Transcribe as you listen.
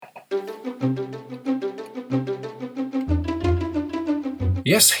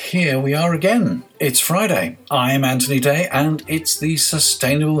Yes, here we are again. It's Friday. I'm Anthony Day and it's the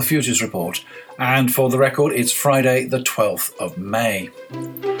Sustainable Futures Report. And for the record, it's Friday the 12th of May.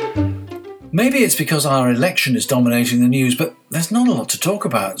 Maybe it's because our election is dominating the news, but there's not a lot to talk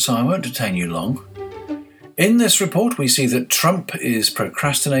about, so I won't detain you long. In this report, we see that Trump is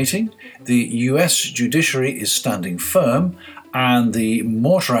procrastinating, the US judiciary is standing firm, and the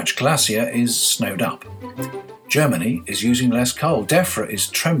Morteratsch Glacier is snowed up. Germany is using less coal, DEFRA is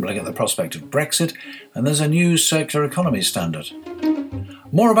trembling at the prospect of Brexit, and there's a new circular economy standard.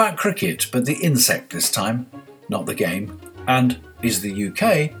 More about cricket, but the insect this time, not the game. And is the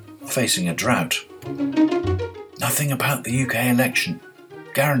UK facing a drought? Nothing about the UK election.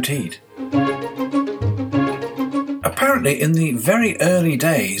 Guaranteed. Apparently, in the very early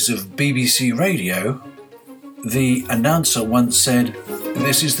days of BBC Radio, the announcer once said,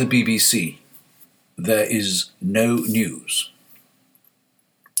 "This is the BBC. There is no news."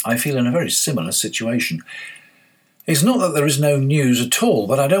 I feel in a very similar situation. It's not that there is no news at all,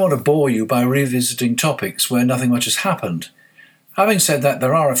 but I don't want to bore you by revisiting topics where nothing much has happened. Having said that,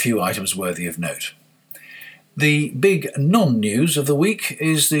 there are a few items worthy of note. The big non-news of the week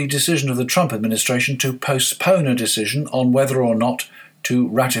is the decision of the Trump administration to postpone a decision on whether or not to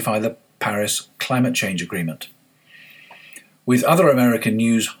ratify the Paris Climate Change Agreement. With other American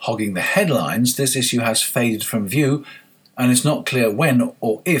news hogging the headlines, this issue has faded from view, and it's not clear when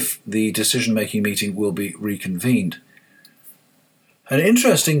or if the decision-making meeting will be reconvened. An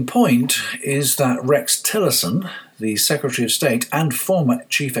interesting point is that Rex Tillerson, the Secretary of State and former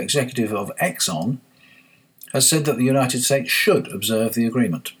Chief Executive of Exxon, has said that the United States should observe the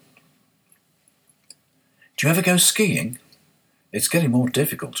agreement. Do you ever go skiing? It's getting more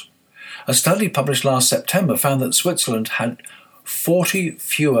difficult. A study published last September found that Switzerland had 40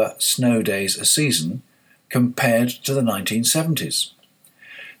 fewer snow days a season compared to the 1970s.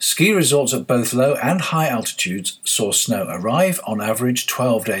 Ski resorts at both low and high altitudes saw snow arrive on average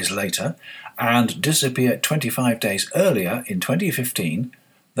 12 days later and disappear 25 days earlier in 2015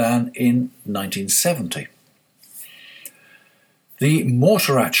 than in 1970. The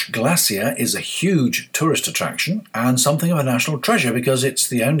Morteratsch Glacier is a huge tourist attraction and something of a national treasure because it's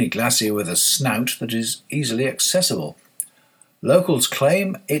the only glacier with a snout that is easily accessible. Locals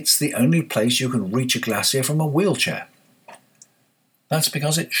claim it's the only place you can reach a glacier from a wheelchair. That's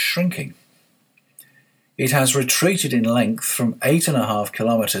because it's shrinking. It has retreated in length from 8.5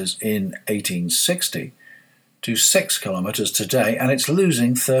 kilometres in 1860 to 6 kilometres today, and it's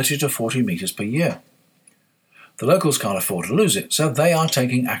losing 30 to 40 metres per year. The locals can't afford to lose it, so they are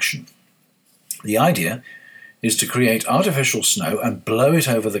taking action. The idea is to create artificial snow and blow it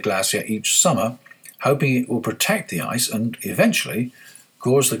over the glacier each summer, hoping it will protect the ice and eventually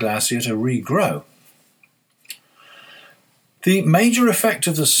cause the glacier to regrow. The major effect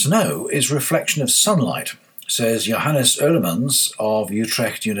of the snow is reflection of sunlight, says Johannes Eulemans of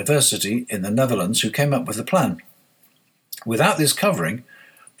Utrecht University in the Netherlands, who came up with the plan. Without this covering,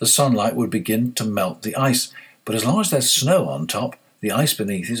 the sunlight would begin to melt the ice, but as long as there's snow on top, the ice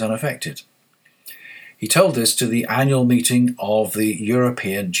beneath is unaffected. He told this to the annual meeting of the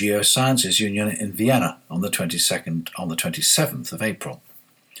European Geosciences Union in Vienna on the 27th of April.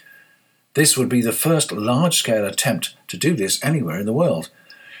 This would be the first large-scale attempt to do this anywhere in the world.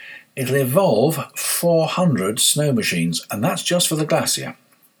 It'll involve 400 snow machines, and that's just for the glacier.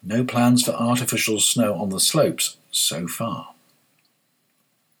 No plans for artificial snow on the slopes so far.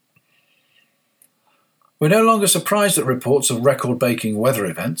 We're no longer surprised at reports of record-breaking weather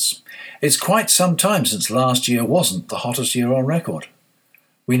events. It's quite some time since last year wasn't the hottest year on record.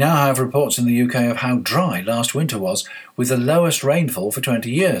 We now have reports in the UK of how dry last winter was, with the lowest rainfall for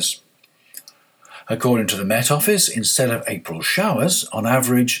 20 years. According to the Met Office, instead of April showers, on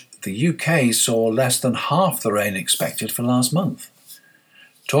average, the UK saw less than half the rain expected for last month.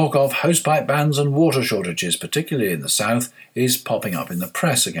 Talk of hosepipe bans and water shortages, particularly in the south, is popping up in the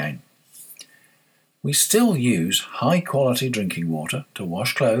press again. We still use high-quality drinking water to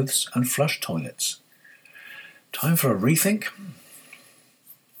wash clothes and flush toilets. Time for a rethink?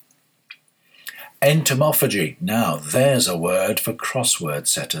 Entomophagy. Now, there's a word for crossword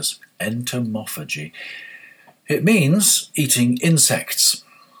setters. Entomophagy. It means eating insects.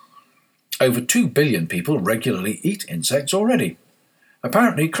 Over 2 billion people regularly eat insects already.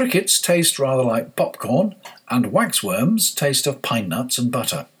 Apparently, crickets taste rather like popcorn, and waxworms taste of pine nuts and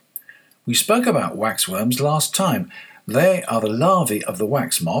butter. We spoke about waxworms last time. They are the larvae of the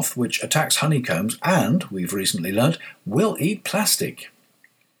wax moth, which attacks honeycombs and, we've recently learnt, will eat plastic.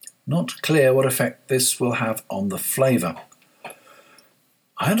 Not clear what effect this will have on the flavour.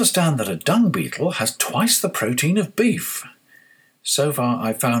 I understand that a dung beetle has twice the protein of beef. So far,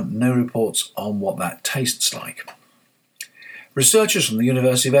 I've found no reports on what that tastes like. Researchers from the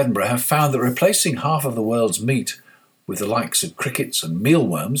University of Edinburgh have found that replacing half of the world's meat with the likes of crickets and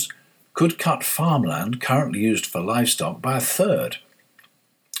mealworms could cut farmland currently used for livestock by a third.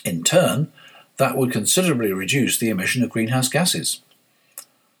 In turn, that would considerably reduce the emission of greenhouse gases.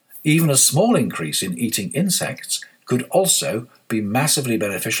 Even a small increase in eating insects could also be massively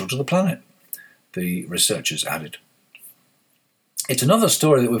beneficial to the planet, the researchers added. It's another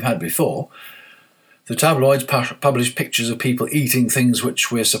story that we've had before. The tabloids publish pictures of people eating things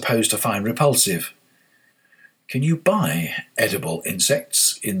which we're supposed to find repulsive. Can you buy edible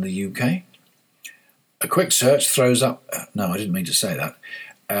insects in the UK? A quick search throws up... No, I didn't mean to say that.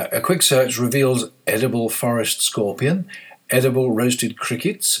 A quick search reveals edible forest scorpion, edible roasted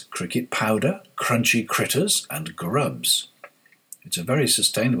crickets, cricket powder, crunchy critters, and grubs. It's a very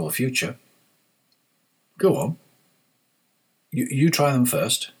sustainable future. Go on. You try them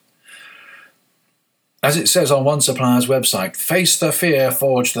first. As it says on one supplier's website, face the fear,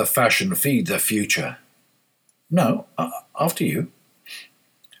 forge the fashion, feed the future. No, after you.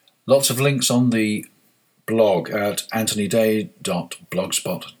 Lots of links on the blog at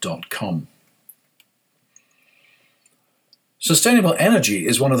anthonyday.blogspot.com. Sustainable energy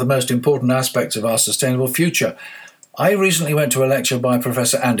is one of the most important aspects of our sustainable future. I recently went to a lecture by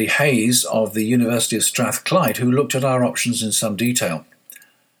Professor Andy Hayes of the University of Strathclyde, who looked at our options in some detail.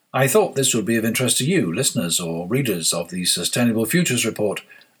 I thought this would be of interest to you, listeners or readers of the Sustainable Futures Report,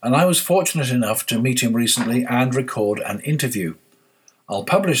 and I was fortunate enough to meet him recently and record an interview. I'll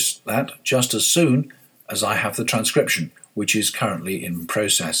publish that just as soon as I have the transcription, which is currently in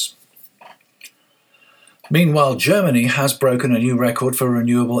process. Meanwhile, Germany has broken a new record for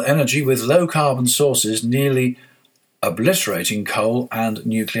renewable energy, with low-carbon sources nearly obliterating coal and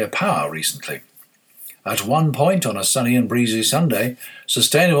nuclear power recently. At one point on a sunny and breezy Sunday,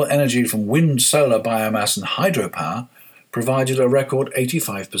 sustainable energy from wind, solar, biomass and hydropower provided a record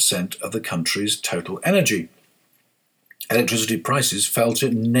 85% of the country's total energy. Electricity prices fell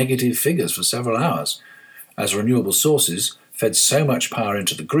to negative figures for several hours, as renewable sources fed so much power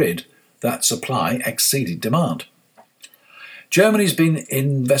into the grid that supply exceeded demand. Germany's been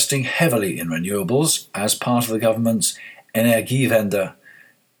investing heavily in renewables as part of the government's Energiewende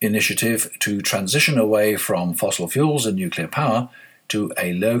initiative to transition away from fossil fuels and nuclear power to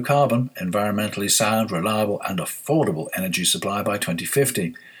a low-carbon, environmentally sound, reliable and affordable energy supply by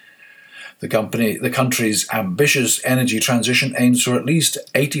 2050. The country's ambitious energy transition aims for at least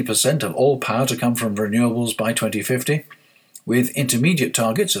 80% of all power to come from renewables by 2050, with intermediate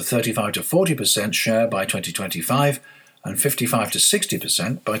targets of 35 to 40% share by 2025 and 55 to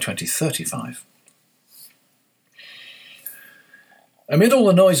 60% by 2035. Amid all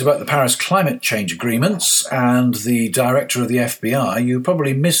the noise about the Paris climate change agreements and the director of the FBI, you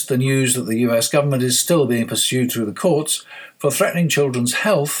probably missed the news that the US government is still being pursued through the courts for threatening children's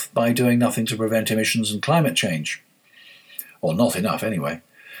health by doing nothing to prevent emissions and climate change. Or not enough, anyway.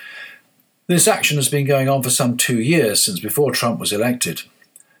 This action has been going on for some 2 years, since before Trump was elected.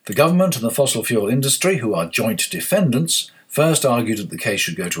 The government and the fossil fuel industry, who are joint defendants, first argued that the case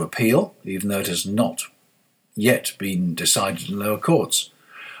should go to appeal, even though it has not yet been decided in lower courts.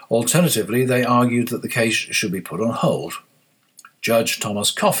 Alternatively, they argued that the case should be put on hold. Judge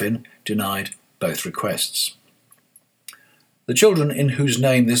Thomas Coffin denied both requests. The children in whose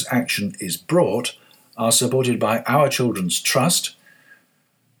name this action is brought are supported by Our Children's Trust,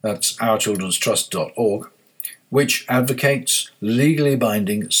 that's ourchildrenstrust.org, which advocates legally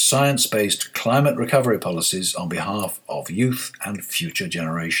binding science-based climate recovery policies on behalf of youth and future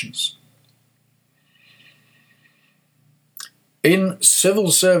generations. In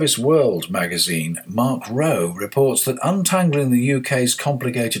Civil Service World magazine, Mark Rowe reports that untangling the UK's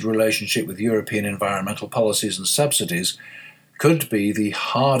complicated relationship with European environmental policies and subsidies could be the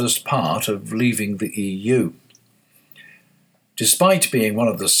hardest part of leaving the EU. Despite being one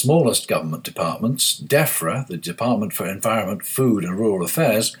of the smallest government departments, DEFRA, the Department for Environment, Food and Rural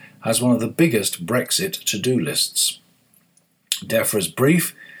Affairs, has one of the biggest Brexit to-do lists. DEFRA's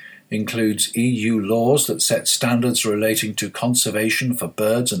brief includes EU laws that set standards relating to conservation for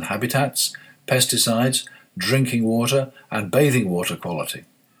birds and habitats, pesticides, drinking water and bathing water quality.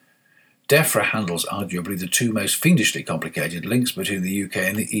 DEFRA handles arguably the two most fiendishly complicated links between the UK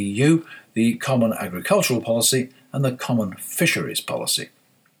and the EU, the Common Agricultural Policy and the Common Fisheries Policy.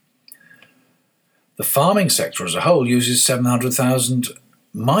 The farming sector as a whole uses 700,000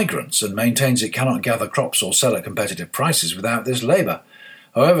 migrants and maintains it cannot gather crops or sell at competitive prices without this labour.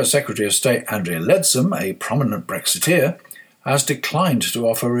 However, Secretary of State Andrea Leadsom, a prominent Brexiteer, has declined to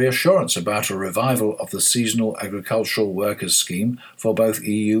offer reassurance about a revival of the Seasonal Agricultural Workers Scheme for both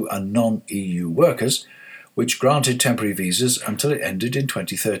EU and non-EU workers, which granted temporary visas until it ended in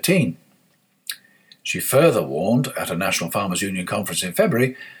 2013. She further warned at a National Farmers Union conference in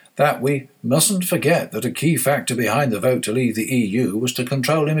February that we mustn't forget that a key factor behind the vote to leave the EU was to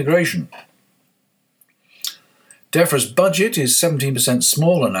control immigration. DEFRA's budget is 17%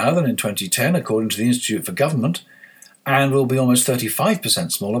 smaller now than in 2010, according to the Institute for Government, and will be almost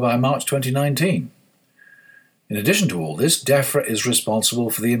 35% smaller by March 2019. In addition to all this, DEFRA is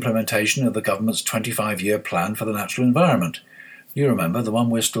responsible for the implementation of the government's 25-year plan for the natural environment. You remember, the one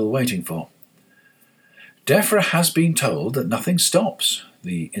we're still waiting for. DEFRA has been told that nothing stops,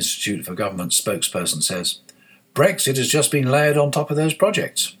 the Institute for Government spokesperson says. Brexit has just been layered on top of those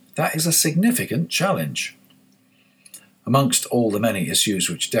projects. That is a significant challenge. Amongst all the many issues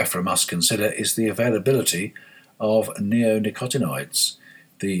which DEFRA must consider is the availability of neonicotinoids,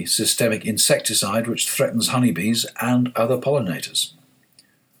 the systemic insecticide which threatens honeybees and other pollinators.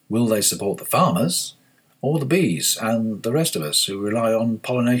 Will they support the farmers or the bees and the rest of us who rely on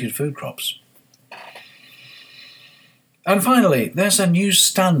pollinated food crops? And finally, there's a new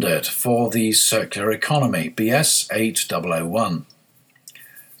standard for the circular economy, BS 8001,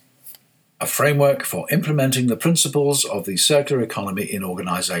 a framework for implementing the principles of the circular economy in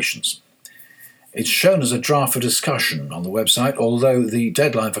organisations. It's shown as a draft for discussion on the website, although the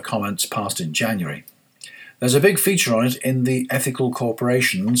deadline for comments passed in January. There's a big feature on it in the Ethical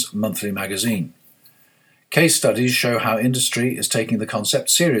Corporations monthly magazine. Case studies show how industry is taking the concept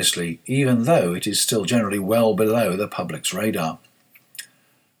seriously, even though it is still generally well below the public's radar.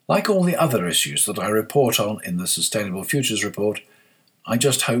 Like all the other issues that I report on in the Sustainable Futures Report, I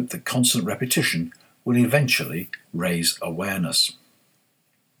just hope that constant repetition will eventually raise awareness.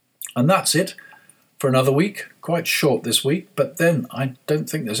 And that's it for another week. Quite short this week, but then I don't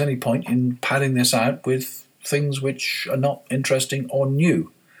think there's any point in padding this out with things which are not interesting or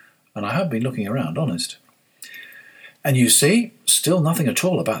new. And I have been looking around, honest. And you see, still nothing at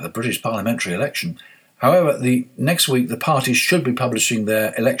all about the British parliamentary election. However, next week the parties should be publishing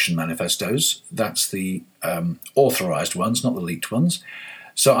their election manifestos. That's the authorised ones, not the leaked ones.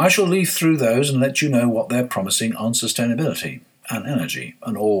 So I shall leaf through those and let you know what they're promising on sustainability and energy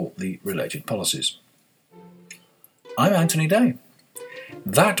and all the related policies. I'm Anthony Day.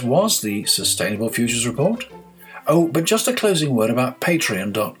 That was the Sustainable Futures Report. Oh, but just a closing word about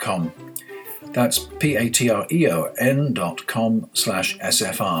patreon.com. That's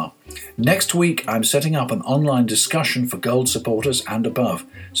patreon.com/SFR. Next week, I'm setting up an online discussion for gold supporters and above.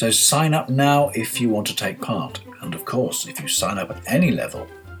 So sign up now if you want to take part. And of course, if you sign up at any level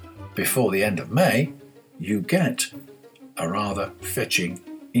before the end of May, you get a rather fetching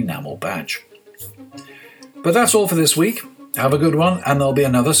enamel badge. But that's all for this week. Have a good one, and there'll be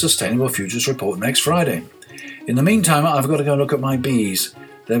another Sustainable Futures Report next Friday. In the meantime, I've got to go look at my bees.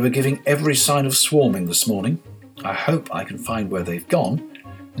 They were giving every sign of swarming this morning. I hope I can find where they've gone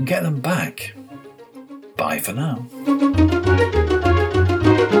and get them back. Bye for now.